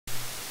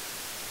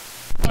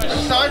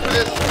Sorry for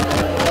this.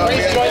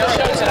 Please enjoy the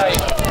show tonight.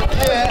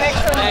 Yeah, Thanks.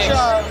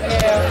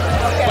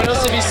 Yeah. What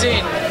else have you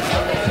seen?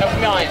 Of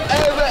mine?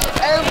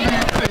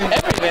 Everything.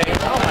 Everything?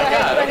 Oh my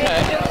god, okay.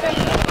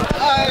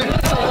 Is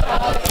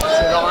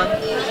it on?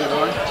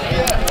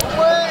 Yeah,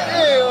 we're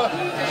here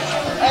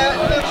at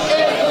the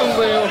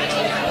Interview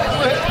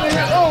with the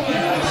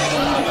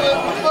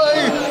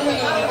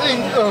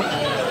income.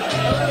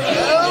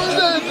 How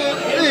does it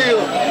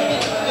feel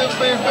to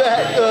be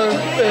back on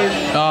stage?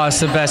 Oh, it's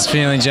the best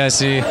feeling,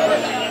 Jesse.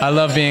 I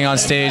love being on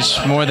stage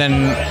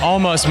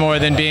almost more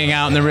than being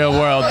out in the real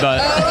world, but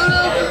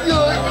How does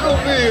your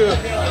career?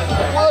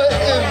 What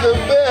is the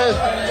best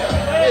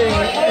thing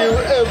you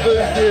ever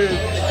did?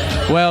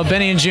 well,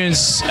 Benny and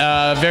Joon's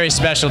very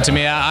special to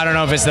me. I don't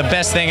know if it's the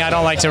best thing. I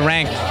don't like to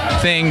rank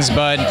things,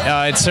 but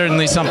it's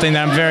certainly something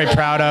that I'm very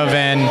proud of.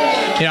 And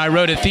you know, I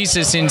wrote a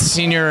thesis in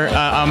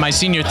my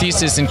senior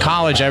thesis in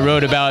college. I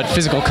wrote about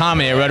physical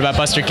comedy. I wrote about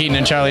Buster Keaton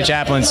and Charlie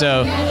Chaplin.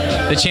 So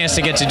the chance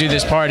to get to do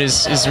this part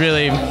is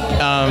really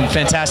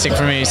fantastic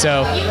for me.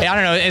 So yeah, I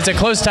don't know. It's a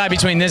close tie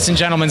between this and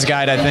Gentleman's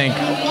Guide, I think.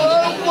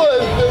 What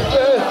was the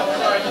best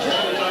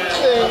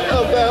thing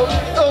about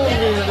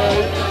Tony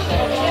Night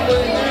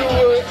when you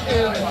were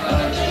in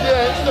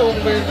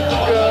Gentleman's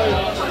Guide,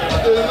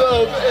 The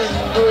Love and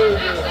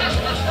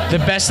Murder? The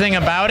best thing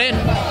about it?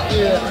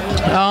 Yeah.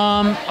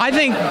 I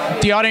think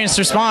the audience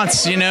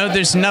response. You know,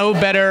 there's no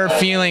better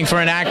feeling for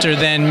an actor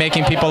than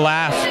making people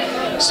laugh.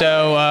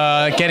 So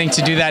getting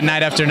to do that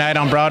night after night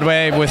on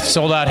Broadway with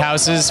sold-out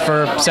houses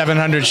for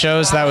 700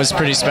 shows, that was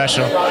pretty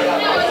special.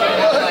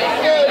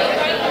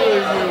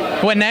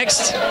 What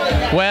next?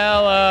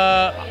 Well,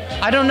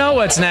 I don't know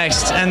what's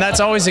next, and that's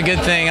always a good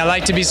thing. I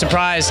like to be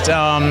surprised.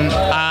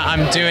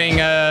 I'm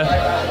doing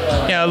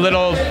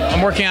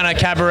I'm working on a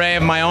cabaret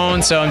of my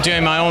own, so I'm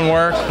doing my own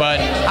work, but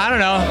I don't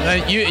know.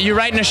 You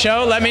writing a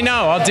show? Let me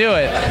know. I'll do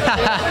it.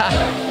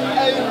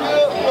 I just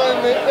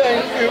want to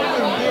thank you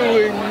for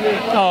doing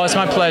this. Oh, it's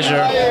my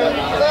pleasure. I am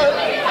such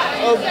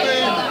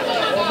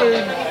a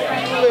big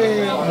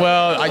fan.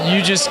 Well,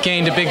 you just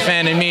gained a big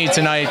fan in me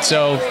tonight,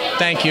 so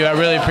thank you. I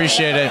really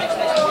appreciate it.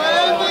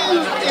 Where do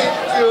you keep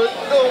your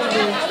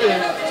Tony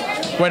pin?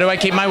 Where do I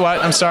keep my what?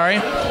 I'm sorry?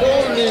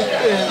 Tony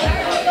pin.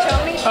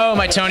 Oh,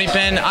 my Tony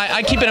pin.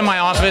 I keep it in my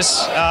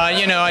office.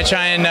 You know, I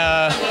try and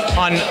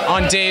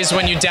on days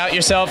when you doubt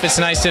yourself, it's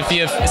nice to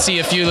see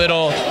a few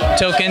little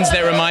tokens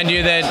that remind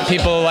you that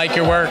people like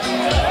your work. I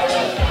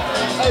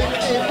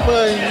keep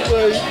mine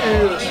right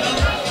here.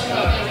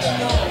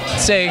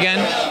 Say again.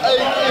 I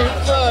keep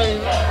mine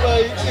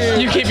right here.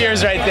 You keep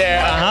yours right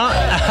there.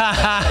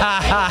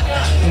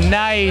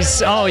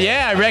 Nice. Oh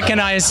yeah, I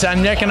recognize that. I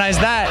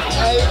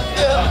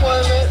just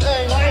want to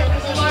thank you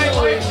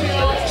for doing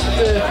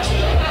this.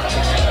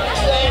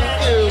 Thank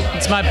you.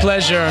 It's my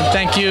pleasure.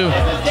 Thank you.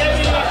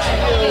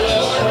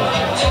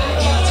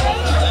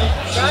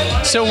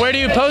 So where do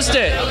you post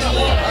it?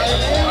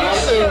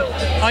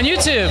 On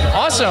YouTube.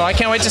 Awesome. I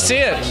can't wait to see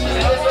it.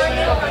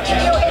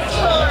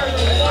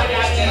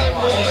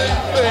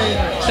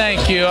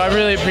 Thank you. I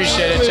really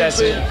appreciate it,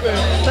 Jesse.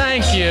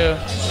 Thank you.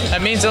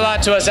 That means a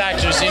lot to us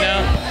actors, you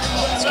know?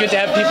 It's good to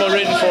have people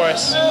rooting for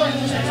us.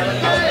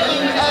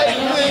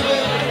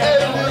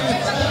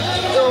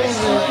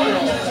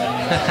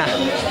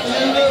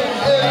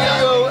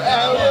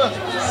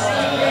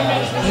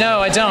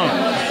 No, I don't.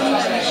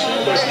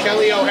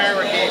 Kelly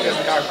O'Hara gave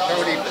us our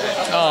Tony pin.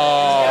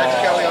 Oh, That's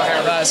Kelly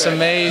O'Hara. that's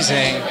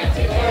amazing.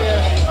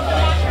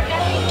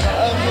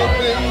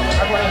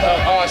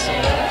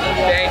 Awesome.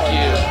 Thank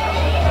you.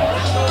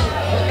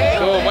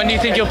 Cool. When do you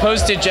think you'll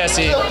post it,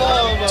 Jesse?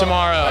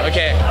 Tomorrow.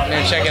 Okay, I'm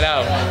gonna check it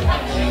out.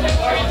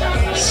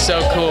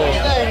 So cool.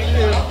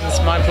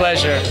 It's my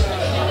pleasure.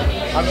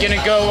 I'm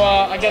gonna go.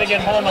 I gotta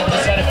get home. I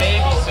just had a baby,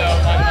 so.